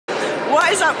What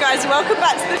is up, guys? Welcome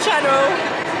back to the channel.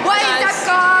 What is up,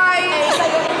 guys? It's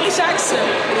like an English accent.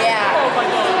 Yeah. Oh my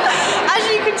god. As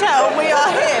you can tell, we are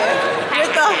here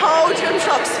with the whole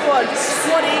Gymshark squad.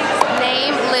 Squaddy.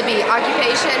 Name, Libby.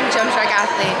 Occupation, Gymshark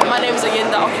Athlete. My name is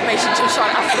Ayinda. Occupation,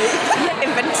 Gymshark Athlete.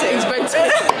 Inventing.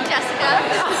 Jessica.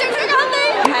 Gymshark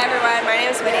Athlete. Hi everyone, my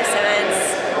name is Winnie Simmons.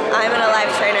 I'm an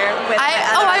alive trainer with my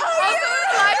other...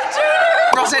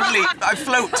 Ross Edley, I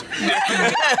float.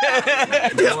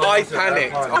 I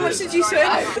panicked. How much did you swim?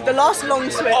 The last long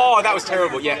swim. Oh, that was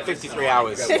terrible. Yeah, 53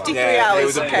 hours. 53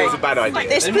 hours. It was a bad idea.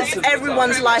 This puts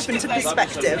everyone's life into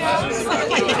perspective.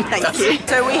 Thank you.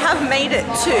 So we have made it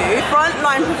to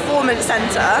Frontline Performance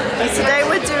Centre. Today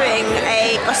we're doing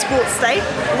a sports day,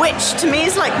 which to me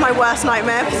is like my worst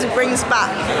nightmare because it brings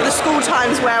back the school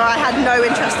times where I had no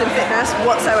interest in fitness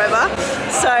whatsoever.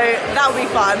 So that'll be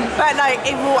fun. But no,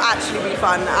 it will actually be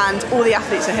fun and all the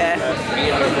athletes are here.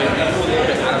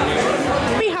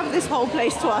 We have this whole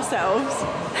place to ourselves.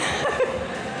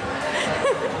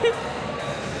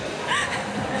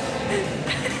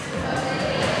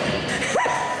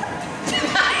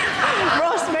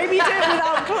 Ross, maybe do it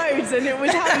without clothes and it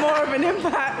would have more of an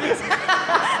impact.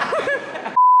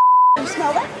 You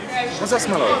smell that? What's that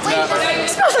smell like? It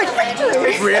smells like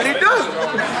victory. It really does.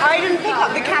 I didn't pick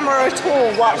up the camera at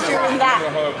all whilst during that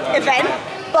event,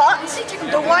 but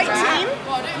the white team.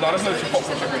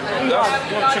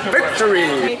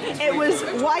 Victory. It was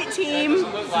white team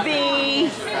v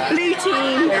blue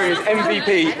team. There is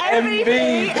MVP.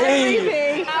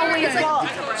 MVP. And we've got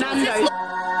Nando's.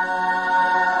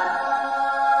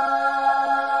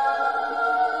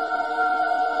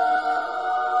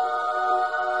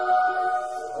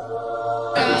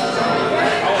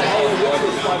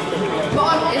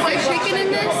 Is there chicken in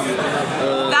this?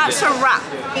 That's a wrap.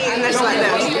 And this like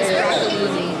this.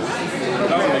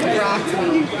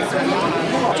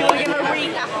 Do you want to give a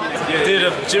recap? We did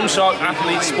a Gymshark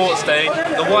Athletes Sports Day.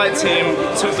 The white team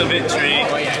took the victory.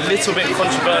 A little bit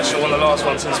controversial on the last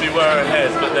one since we were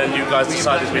ahead, but then you guys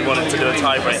decided we wanted to do a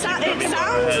tiebreak. It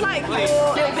sounds like you're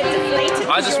a little bit deflated.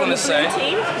 I just want to say,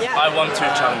 I won 2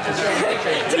 challenges.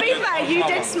 To be fair, you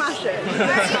did smash it.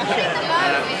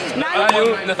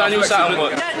 Nathaniel sat and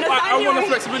watched. I won a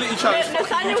flexibility challenge.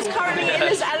 Nathaniel's currently in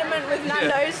his element with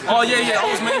Nando's. Oh yeah, I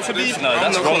was meant to leave. No,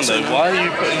 that's wrong though. Why are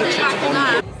you putting the chicken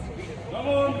on?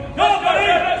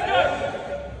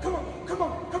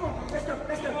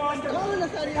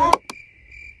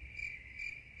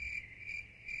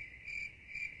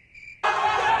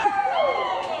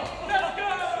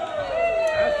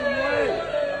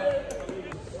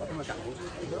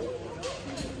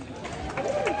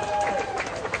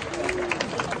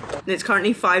 It's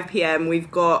currently 5 PM. We've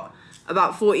got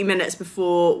about 40 minutes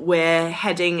before we're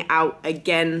heading out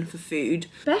again for food.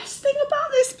 Best thing about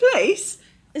this place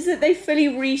is that they fully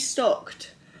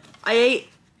restocked. I ate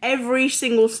every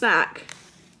single snack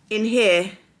in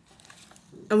here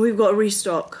and we've got a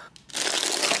restock.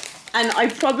 And I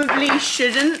probably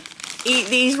shouldn't eat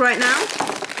these right now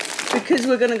because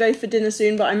we're gonna go for dinner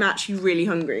soon, but I'm actually really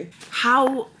hungry.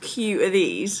 How cute are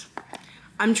these?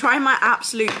 I'm trying my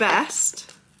absolute best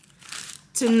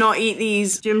to not eat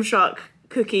these Gymshark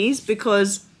cookies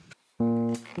because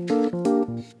I'm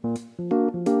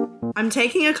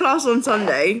taking a class on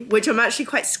Sunday, which I'm actually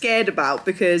quite scared about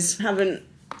because I haven't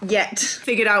yet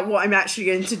figured out what I'm actually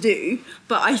going to do,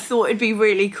 but I thought it'd be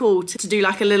really cool to do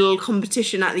like a little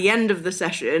competition at the end of the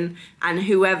session and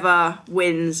whoever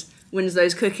wins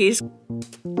those cookies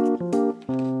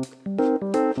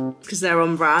because they're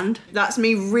on brand. That's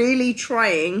me really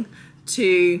trying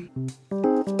to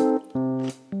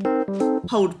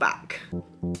hold back.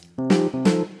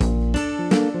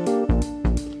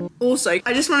 Also,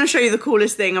 I just want to show you the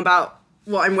coolest thing about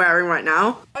what I'm wearing right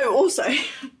now. Oh, also,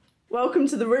 welcome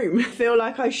to the room. I feel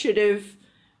like I should have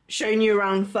shown you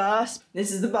around first.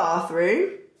 This is the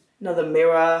bathroom, another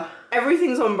mirror.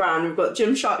 Everything's on brand. We've got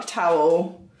Gymshark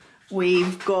towel.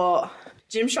 We've got,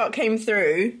 Gymshark came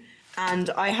through and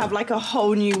I have like a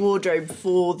whole new wardrobe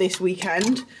for this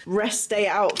weekend. Rest day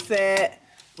outfit.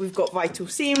 We've got Vital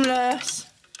Seamless,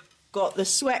 got the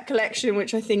sweat collection,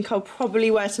 which I think I'll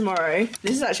probably wear tomorrow.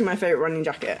 This is actually my favourite running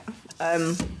jacket.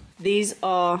 These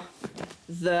are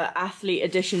the Athlete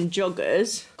Edition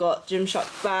joggers. Got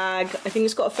Gymshark bag. I think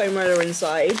it's got a foam roller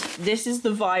inside. This is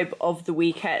the vibe of the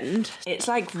weekend. It's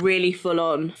like really full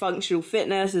on. Functional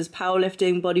fitness, there's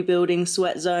powerlifting, bodybuilding,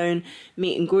 sweat zone,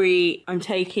 meet and greet. I'm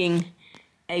taking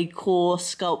a core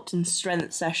sculpt and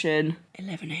strength session.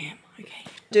 11 AM, okay.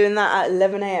 Doing that at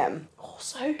 11 AM.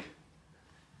 Also, Gymshark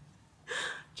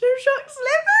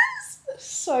slippers.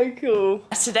 So cool.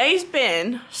 Today's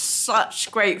been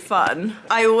such great fun.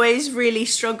 I always really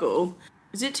struggle.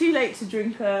 Is it too late to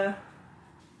drink a...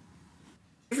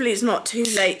 Hopefully it's not too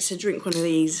late to drink one of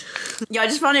these. Yeah, I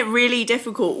just found it really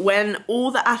difficult when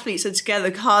all the athletes are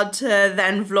together. Hard to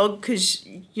then vlog because,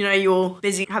 you know, you're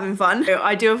busy having fun. So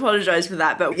I do apologise for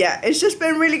that, but yeah, it's just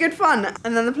been really good fun.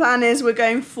 And then the plan is we're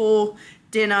going for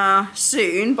dinner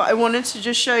soon, but I wanted to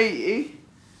just show you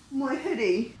my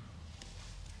hoodie.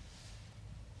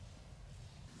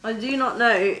 I do not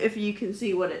know if you can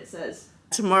see what it says.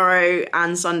 Tomorrow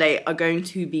and Sunday are going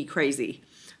to be crazy.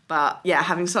 But yeah,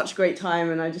 having such a great time,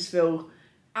 and I just feel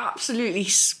absolutely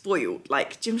spoiled.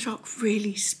 Like, Gymshark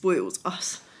really spoils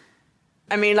us.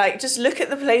 I mean, like, just look at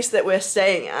the place that we're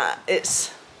staying at.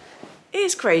 It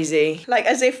is crazy. Like,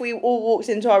 as if we all walked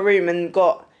into our room and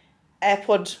got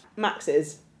AirPod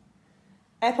Maxes.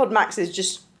 AirPod Maxes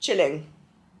just chilling.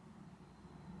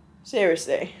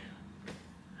 Seriously.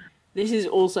 This is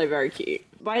also very cute.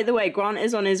 By the way, Grant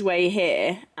is on his way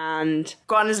here, and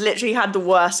Grant has literally had the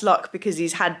worst luck because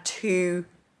he's had 2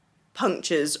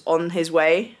 punctures on his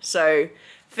way. So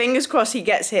fingers crossed he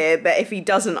gets here, but if he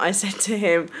doesn't, I said to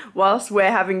him, whilst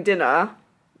we're having dinner,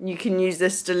 you can use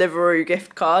this Deliveroo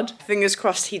gift card. Fingers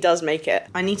crossed he does make it.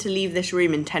 I need to leave this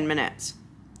room in 10 minutes.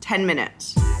 10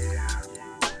 minutes.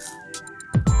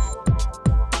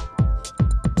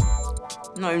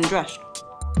 Not even dressed.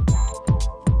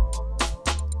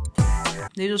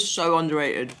 These are so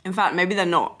underrated. In fact, maybe they're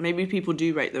not. Maybe people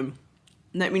do rate them.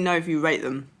 Let me know if you rate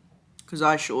them, because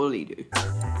I surely do.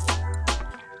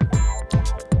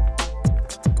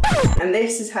 And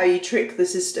this is how you trick the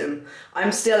system.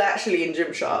 I'm still actually in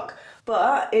Gymshark,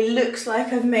 but it looks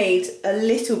like I've made a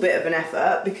little bit of an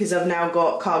effort because I've now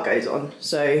got cargos on.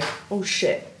 So, oh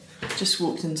shit, just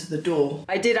walked into the door.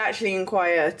 I did actually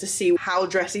inquire to see how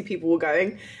dressy people were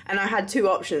going, and I had 2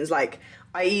 options. Like,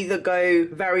 I either go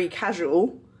very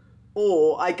casual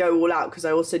or I go all out, because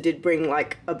I also did bring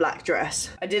like a black dress.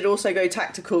 I did also go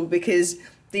tactical because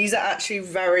these are actually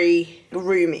very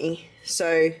roomy,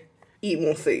 so eat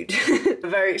more food. I'm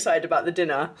very excited about the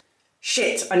dinner.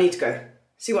 Shit, I need to go.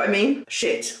 See what I mean?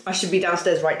 Shit, I should be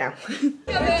downstairs right now. We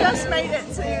just made it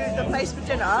to the place for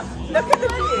dinner. Look at the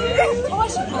view.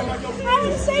 How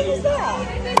insane is that?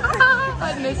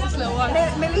 I miss this little one.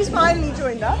 Millie's finally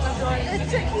joined us. It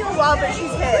took you a while, but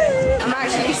she's here. I'm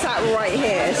actually sat right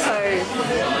here, so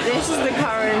this is the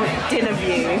current dinner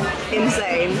view.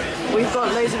 Insane. We've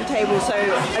got loads of tables, so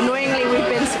annoyingly we've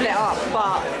been split up,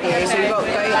 but yeah, so we've got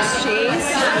goat's cheese,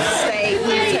 steak,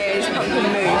 potatoes, pumpkin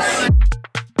mousse.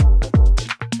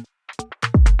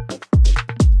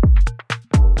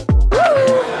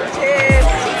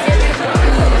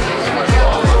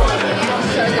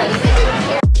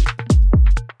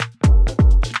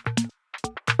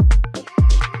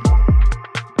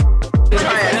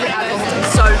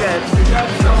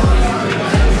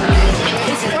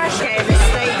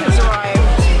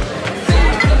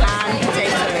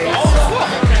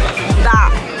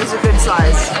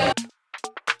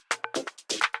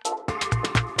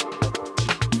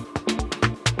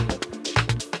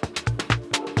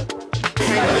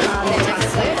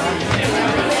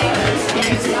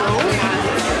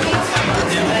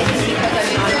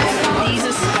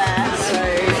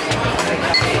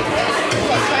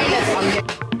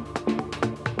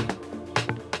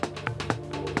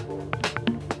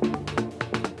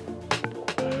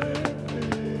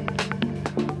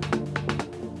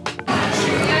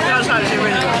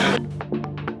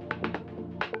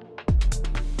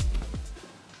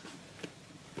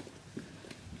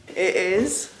 It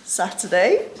is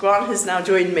Saturday. Grant has now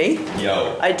joined me.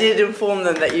 Yo. I did inform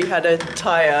them that you had a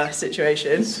tyre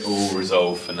situation. It's all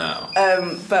resolved for now.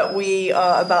 But we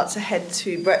are about to head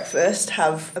to breakfast,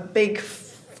 have a big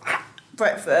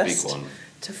breakfast. Big one.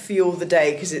 To fuel the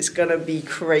day, because it's gonna be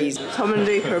crazy. Tom and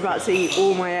Luke are about to eat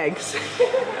all my eggs.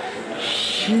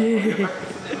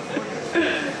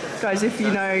 Guys, if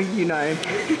you know, you know.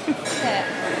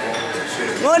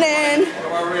 Morning!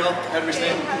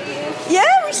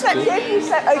 Yeah, we slept in. We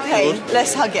slept. Okay,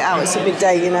 let's hug it out. It's a big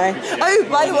day, you know. Oh,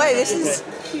 by the way, this is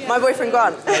my boyfriend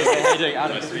Grant. How you doing,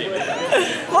 Adam?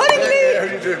 Morning, Luke. How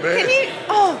you doing, mate? Can you?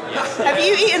 Oh, have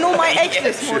you eaten all my eggs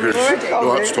this morning already?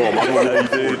 No, that's Tom. I'm looking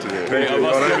forward to it.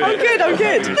 I'm good. I'm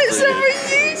good. It's so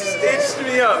you. Stitched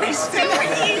me up. He's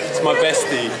It's my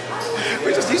bestie.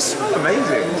 You smell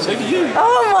amazing. So do you.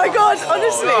 Oh my god,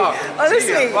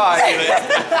 honestly. Bye.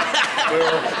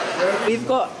 We've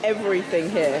got everything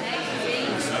here.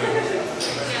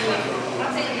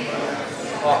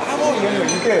 How are you?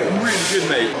 You good? I'm really good,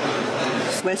 mate.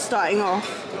 We're starting off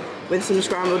with some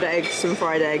scrambled eggs, some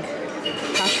fried egg,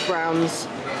 hash browns,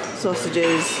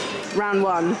 sausages. Round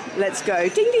 1. Let's go.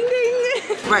 Ding, ding,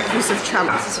 ding. Breakfast of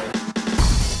champs.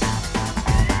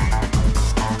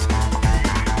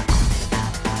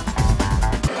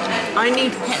 I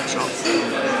need ketchup.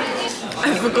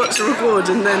 I forgot to record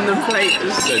and then the plate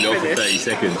was Turned off for finished. 30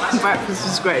 seconds. Breakfast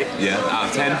was great. Yeah, out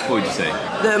of 10, what would you say?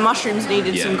 The mushrooms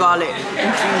needed some garlic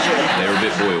infusion. They were a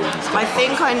bit boiled and stuff. I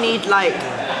think I need like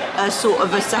a sort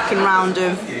of a second round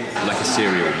of Like a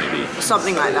cereal, maybe.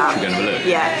 something like that. Should we go and have a look?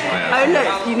 Yeah. Oh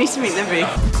look, you need to meet Libby.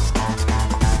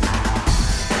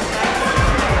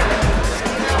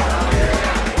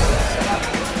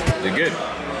 They're good.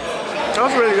 That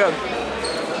was really good.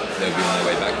 They'll be on their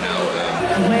way back now.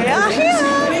 We are here.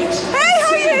 Hey, how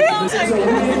are you?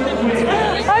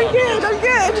 I'm good, I'm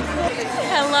good.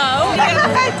 Hello.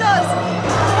 It does.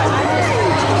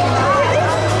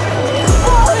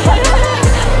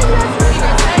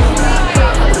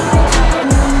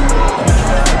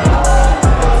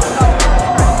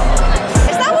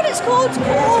 Is that what it's called?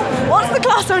 Cool. What's the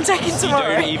class I'm taking You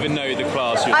tomorrow? don't even know the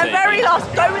class you're I'm taking. very lost.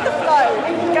 Go with the flow.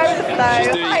 Go with the flow.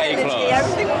 Just doing High A energy. class.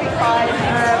 Everything will be fine.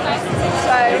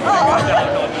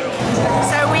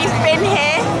 So we've been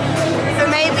here for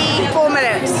maybe 4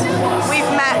 minutes. We've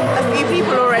met a few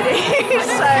people already.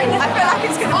 So I feel like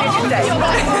it's going to be a good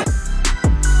day.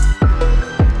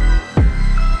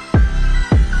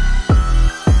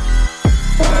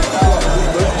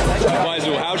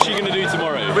 Faisal, how's she going to do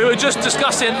tomorrow? We were just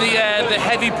discussing the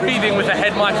heavy breathing with the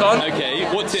head mic on. Okay,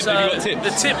 what tip? So Have you got tips?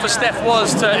 the tip for Steph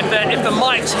was to, if the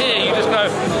mic's here, you just go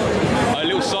A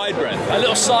little side breath. a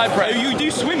little side Oh, breath. you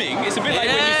do swimming? It's a bit like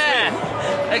when you swim.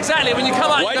 Yeah, exactly. When you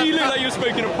come out, Why do you look like you're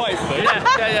smoking a pipe, though?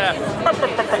 Yeah.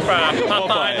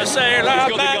 Popeye the Sailor He's got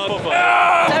the Man. gun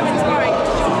Popeye.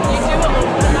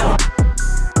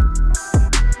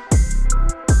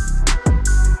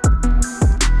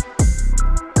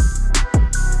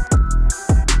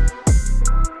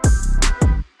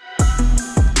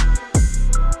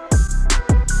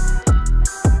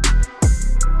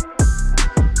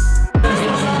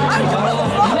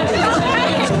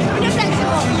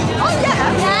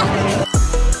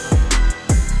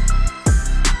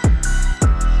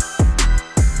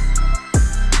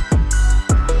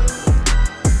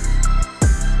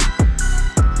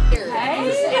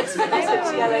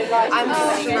 I'm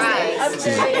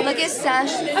surprised. Look at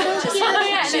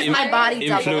Sash. She's my body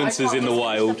double. Influencers in the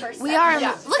wild. We are.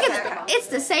 Look at that. It's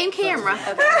the same camera.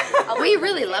 We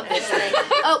really love this thing.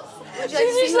 Oh, would you like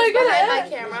to see who's behind my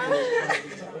camera?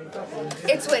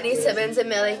 It's Whitney Simmons and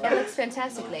Millie. It looks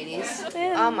fantastic, ladies.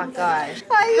 Oh my gosh.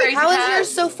 How is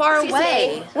yours so far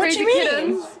away? What do you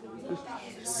mean?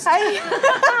 Hey.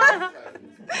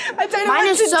 I don't know Mine what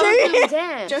is to so do. zoomed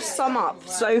in. Just sum up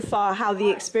so far how the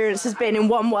experience has been in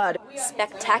one word.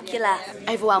 Spectacular.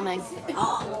 Overwhelming.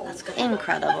 Oh, that's good.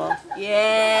 Incredible.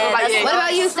 Yeah. What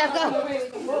about you, Steph? Go.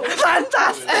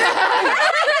 Fantastic.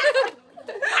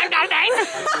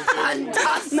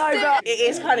 Fantastic. No, but it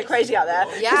is kind of crazy out there.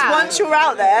 Because Yeah. once you're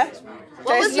out there, What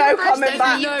there's was your no first coming thing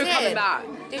back. that you did?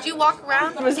 Did you walk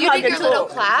around? was You hug did your and little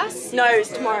talk. class? No, it's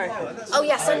tomorrow. Oh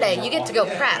yeah, Sunday. You get to go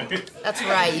prep. That's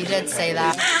right. You did say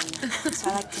that.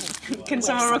 Can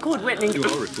someone record Whitney? You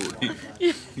are recording.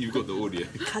 You've got the audio.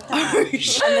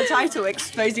 And the title,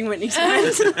 Exposing Whitney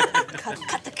Simmons.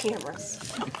 cut the cameras.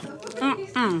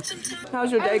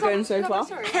 How's your day going so far?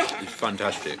 It's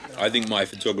fantastic. I think my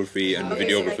photography and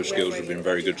videographer skills have been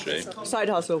very good today. Side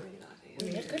hustle.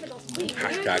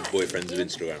 Hashtag boyfriends of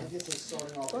Instagram.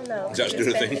 Oh, no. Is that still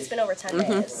a thing? It's been over 10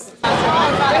 days.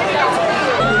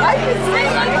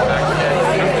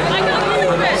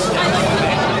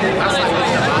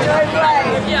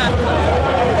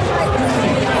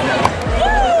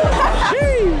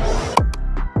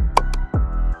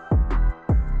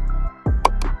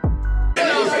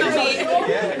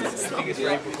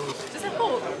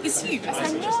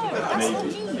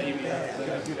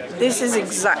 This is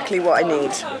exactly what I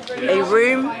need. A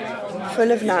room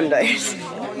full of Nando's.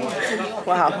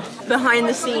 Wow. Behind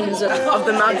the scenes of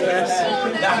the madness.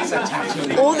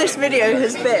 All this video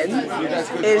has been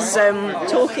is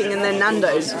talking and then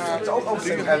Nando's. It's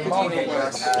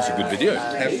a good video.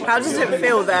 How does it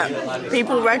feel that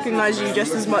people recognise you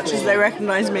just as much as they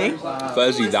recognise me?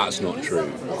 Firstly, that's not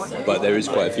true, but there is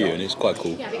quite a few, and it's quite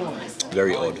cool.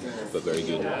 Very odd, but very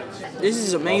good. This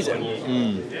is amazing.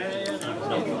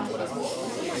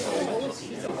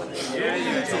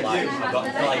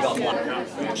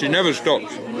 She never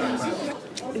stops.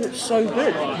 It's so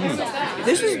good.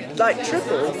 This is like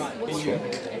triple.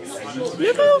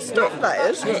 Look how stuffed that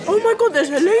is. Oh my god, there's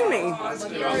halloumi.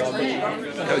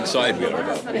 How excited we are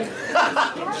about it.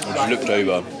 I just looked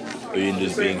over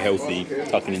Oyinda's being healthy,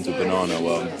 tucking into banana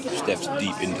while Steph's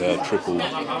deep into her triple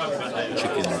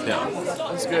chicken pitta.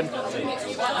 That's good.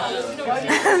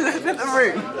 Look at the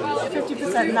room.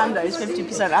 50% Nando's,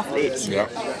 50% athletes. Yeah.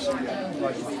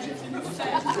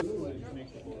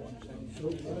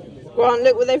 Grant,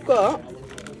 look what they've got.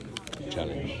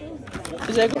 Challenge.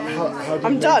 Is there... How do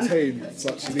I'm you done. maintain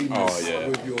such leanness Oh, yeah.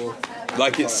 with your...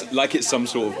 Like it's some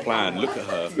sort of plan. Look at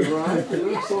her.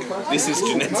 This is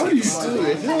genetics. How do you do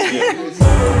it?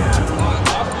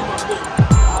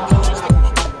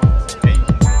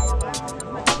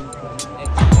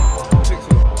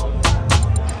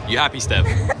 You happy, Steph?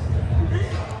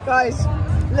 Guys,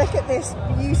 look at this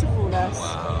beautifulness.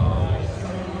 Wow.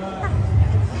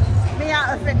 Me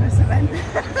at a fitness event.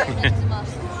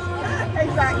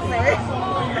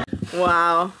 Exactly.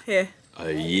 Wow. Here. Oh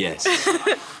yes.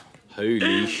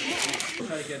 Holy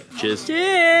Cheers.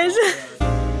 Cheers.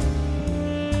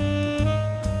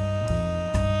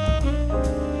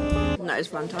 That is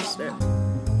fantastic.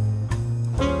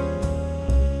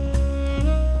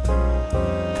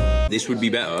 This would be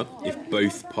better if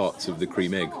both parts of the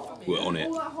cream egg were on it.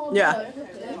 Yeah.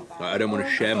 Like, I don't want to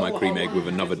share my cream egg with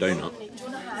another donut.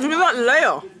 Look at that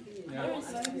layer.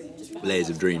 Layers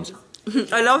of dreams.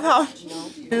 I love how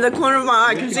in the corner of my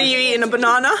eye I can see you eating a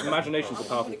banana. Imagination's a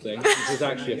powerful thing. This is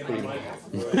actually a cream.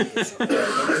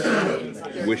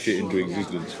 Wish it into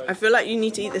existence. I feel like you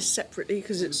need to eat this separately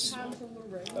because it's...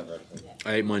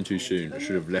 I ate mine too soon. I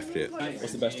should have left it.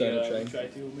 What's the best donut chain?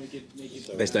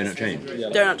 Best donut chain?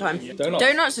 Donut time.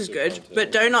 Donuts is good,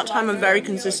 but donut time are very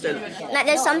consistent. Like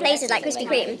there's some places like Krispy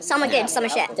Kreme, some are good, some are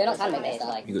shit.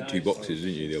 You got 2 boxes,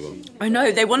 didn't you, the other one? I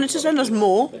know, they wanted to send us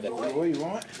more.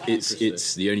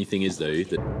 It's the only thing is though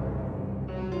that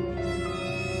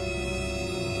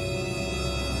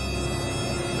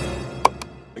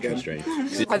strange.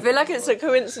 I feel like it's a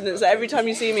coincidence that every time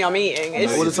you see me I'm eating.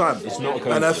 It's... All the time. It's not a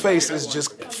coincidence. And her face is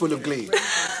just full of glee.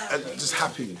 And just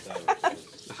happy. I'm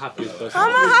a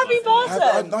happy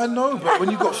person. I know, but when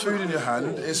you've got food in your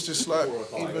hand, it's just like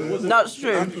even That's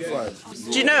true. amplified.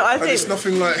 Do you know, I And it's think...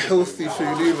 nothing like healthy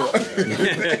food either.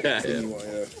 Anyway,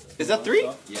 yeah. Is that 3?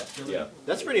 Yeah.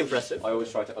 That's pretty impressive. I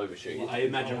always try to overshoot. I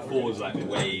imagine 4 is like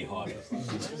way harder.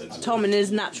 Tom in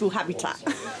his natural habitat.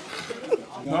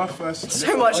 My first...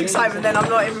 So much excitement then I'm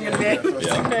not even going to be able to...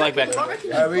 Yeah. Like back.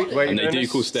 And they do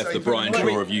call Steph the Brian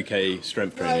Shaw of UK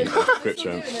strength training, grip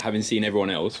strength. Having seen everyone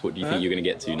else, what do you think you're going to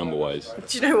get to number-wise?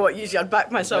 Do you know what? Usually I'd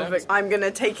back myself, but I'm going to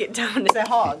take it down. They're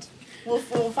hard. We'll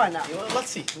find out. Let's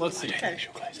see. Okay.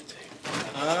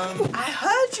 I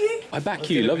heard you. I back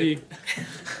you, love you.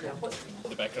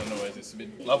 The background noise is a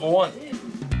bit level 1.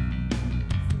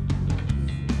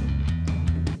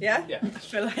 Yeah? Yeah. I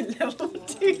feel like level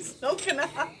 2's not going to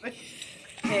happen.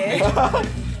 Here.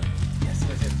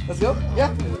 Let's go.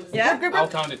 Yeah. Yeah? I'll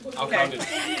count it. Count it.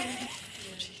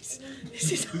 Jeez.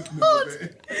 This is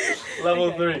hard.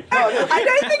 Level 3. I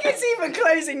don't think it's even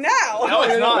closing now. No,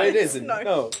 it's not. It isn't.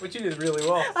 No. But you did really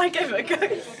well. I gave it a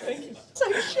go.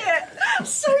 So shit.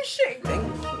 So shit.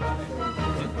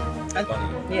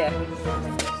 Yeah.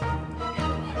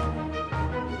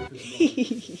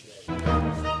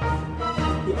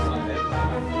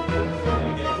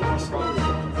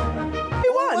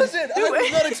 What was it? I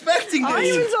was not expecting I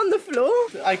this. was on the floor.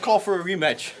 I call for a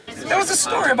rematch. There was a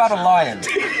story about a lion.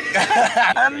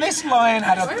 And this lion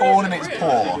had a thorn in its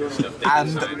paw.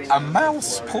 And a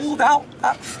mouse pulled out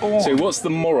that thorn. So what's the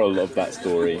moral of that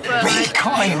story? Be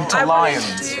kind to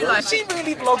lions. She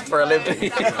really vlogged for a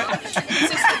living.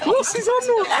 What's his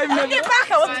on? Get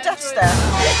back, I want the death stare.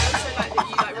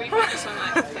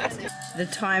 The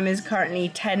time is currently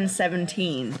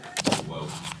 10:17.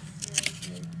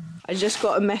 I just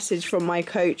got a message from my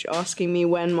coach asking me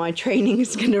when my training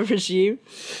is going to resume,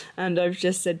 and I've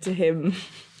just said to him,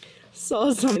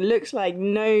 "Soz, it looks like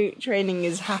no training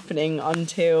is happening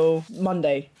until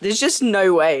Monday." There's just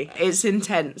no way. It's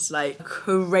intense, like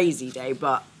crazy day,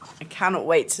 but I cannot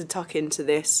wait to tuck into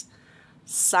this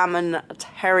salmon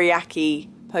teriyaki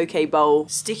poke bowl,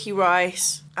 sticky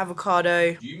rice,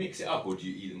 avocado. Do you mix it up or do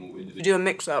you eat them all individually? We do a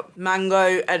mix up.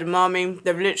 Mango, edamame,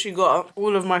 they've literally got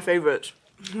all of my favourites.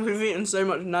 We've eaten so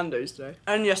much Nando's today.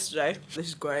 And yesterday. This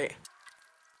is great.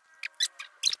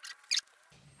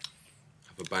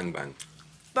 Have a bang bang.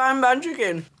 Bang bang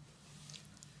chicken.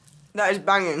 That is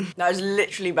banging. That is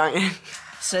literally banging.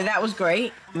 So that was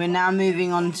great. We're now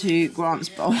moving on to Grant's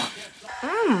bowl.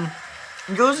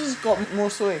 Yours has got more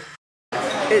soy.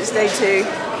 It's day 2.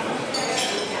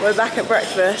 We're back at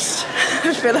breakfast.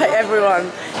 I feel like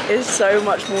everyone is so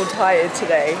much more tired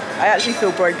today. I actually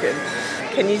feel broken.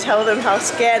 Can you tell them how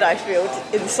scared I feel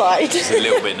inside? Just a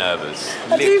little bit nervous.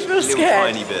 I do feel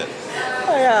scared. Tiny bit.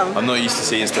 I am. I'm not used to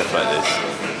seeing stuff like this.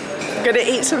 I'm gonna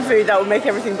eat some food that will make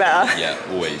everything better. Yeah,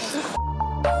 always.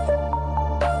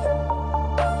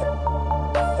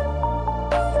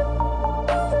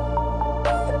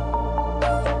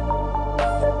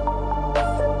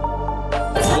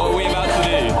 What are we about to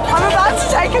do? I'm about to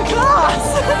take a class.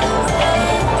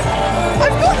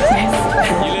 I've got this.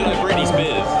 You look like Britney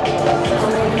Spears.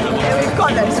 Yeah, we've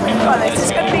got this. We've got this.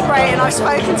 It's gonna be great, and I've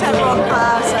spoken to everyone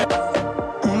first.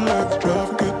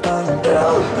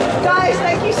 Guys,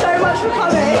 thank you so much for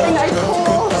coming. I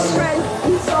core strength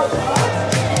and salt.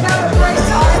 Have a great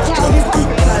time. Yeah, we'll be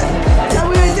pumping though. So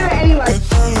we're gonna do it anyway.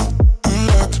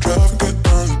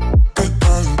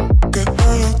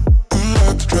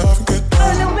 A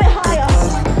little bit higher.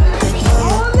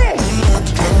 On this.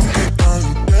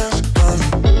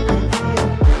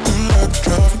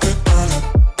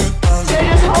 So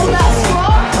just hold that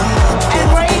squat and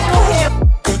raise your hip.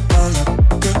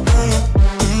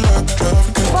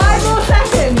 5 more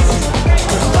seconds.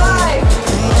 5,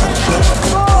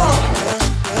 4.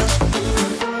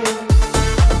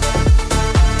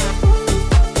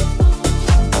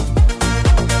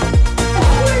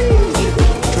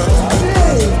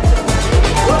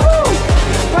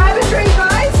 Grab a drink,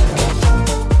 guys.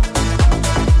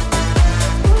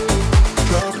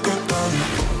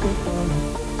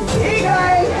 Here you go.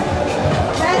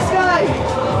 Let's go.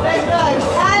 Let's go.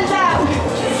 Hands out.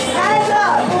 Hands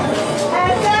up.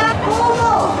 Hands up. 4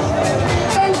 more.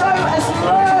 Then go as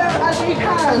low as you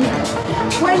can.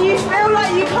 When you feel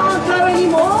like you can't go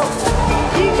anymore,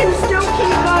 you can still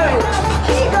keep going.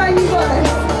 Keep going, you got this.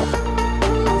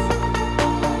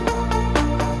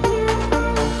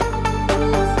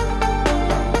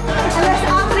 And let's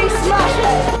absolutely smash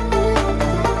it.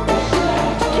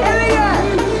 Killing it.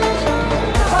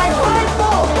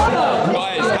 5.4.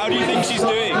 Guys, how do you think she's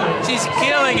doing? She's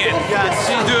killing it. Yeah,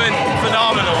 she's doing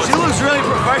phenomenal. She looks really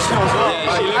professional as well.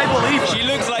 Yeah, I believe she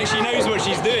looks like she knows what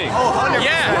she's doing. Oh, 100%.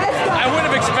 Yeah, I wouldn't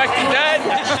have expected that.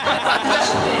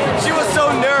 She was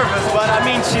so nervous, but I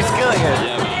mean, she's killing it.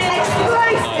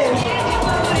 Explosive.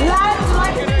 Land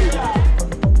like a ninja.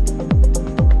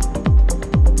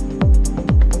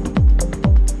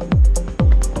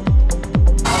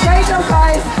 Great job,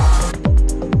 guys.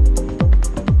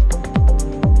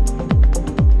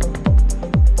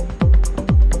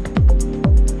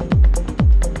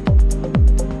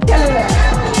 Killing it.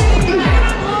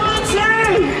 2.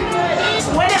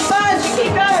 When it burns, you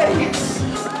keep going.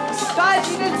 Guys,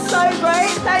 you did so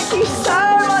great. Thank you so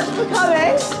much for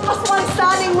coming. Plus one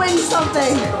standing wins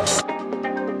something.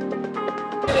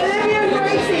 Olivia and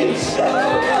Gracie.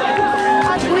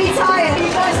 We tired. You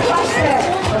guys crushed it.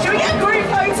 Should we get a group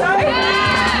photo?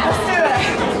 Let's do it.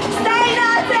 Stay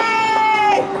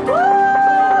nutty!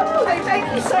 Woo! Hey, thank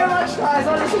you so much, guys.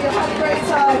 Honestly, I've had a great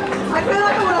time. I feel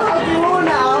like I want to hug you all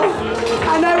now.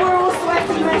 I know we're all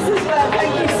sweaty messes, but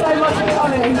thank you so much for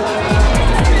coming.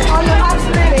 Oh, no,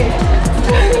 absolutely.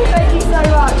 Thank you so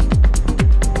much.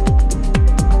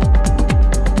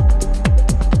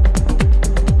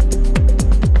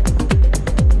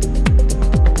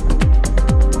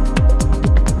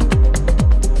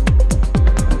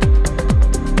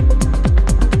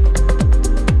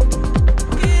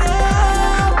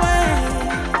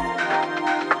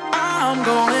 I'm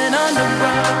going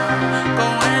underground,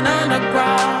 going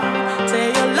underground.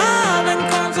 Say your loving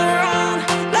comes around,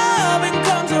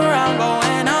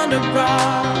 going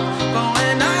underground,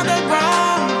 going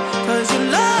underground. 'Cause your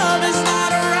love is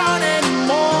not around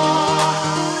anymore.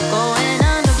 Going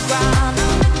underground,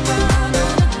 underground,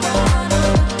 underground,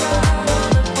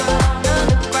 underground,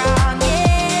 underground,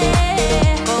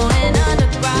 yeah. Going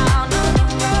underground,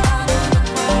 underground,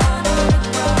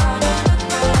 underground,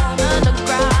 underground,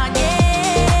 underground,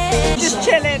 yeah. Just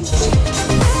chilling.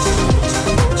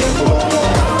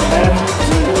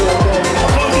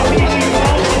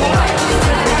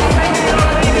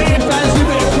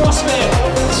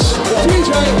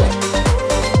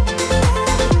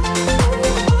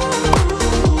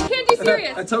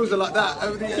 Her toes are like that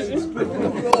over the ends.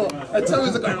 Her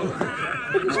toes are going.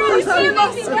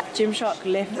 Gymshark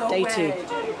Lift Day 2.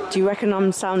 Do you reckon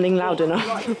I'm sounding loud enough?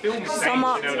 Sum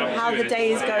up how the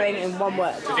day is going in one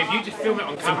word.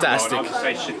 Fantastic.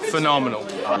 Phenomenal.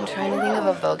 I'm trying to think of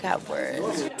a vocab word.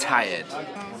 Tired.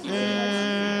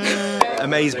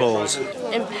 Amazeballs.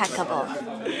 Impeccable.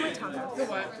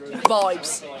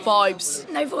 Vibes. Vibes.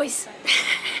 No voice.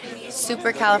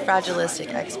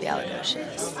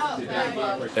 Supercalifragilisticexpialidocious.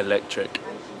 Electric.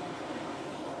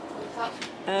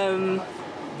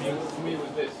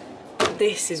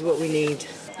 This is what we need.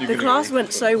 The class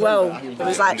went so well. It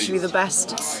was actually the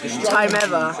best time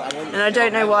ever. And I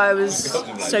don't know why I was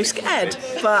so scared,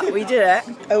 but we did it.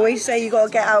 I always say you got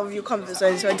to get out of your comfort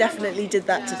zone, so I definitely did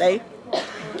that today.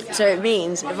 So it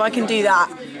means if I can do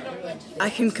that, I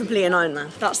can complete an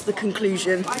Ironman. That's the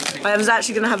conclusion. I was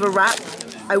actually going to have a wrap.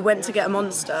 I went to get a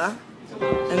Monster,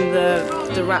 and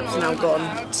the wrap's now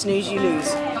gone. Snooze, you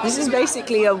lose. This is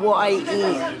basically a what I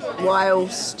eat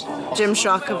whilst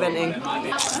Gymshark eventing.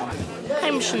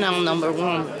 I'm Chanel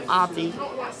 #1, Avi.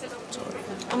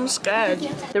 I'm scared.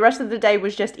 The rest of the day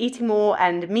was just eating more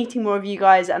and meeting more of you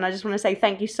guys, and I just want to say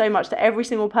thank you so much to every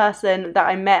single person that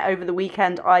I met over the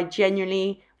weekend. I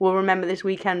genuinely will remember this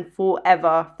weekend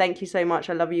forever. Thank you so much.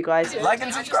 I love you guys. Like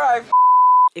and subscribe.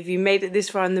 If you made it this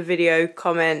far in the video,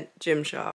 comment Gymshark.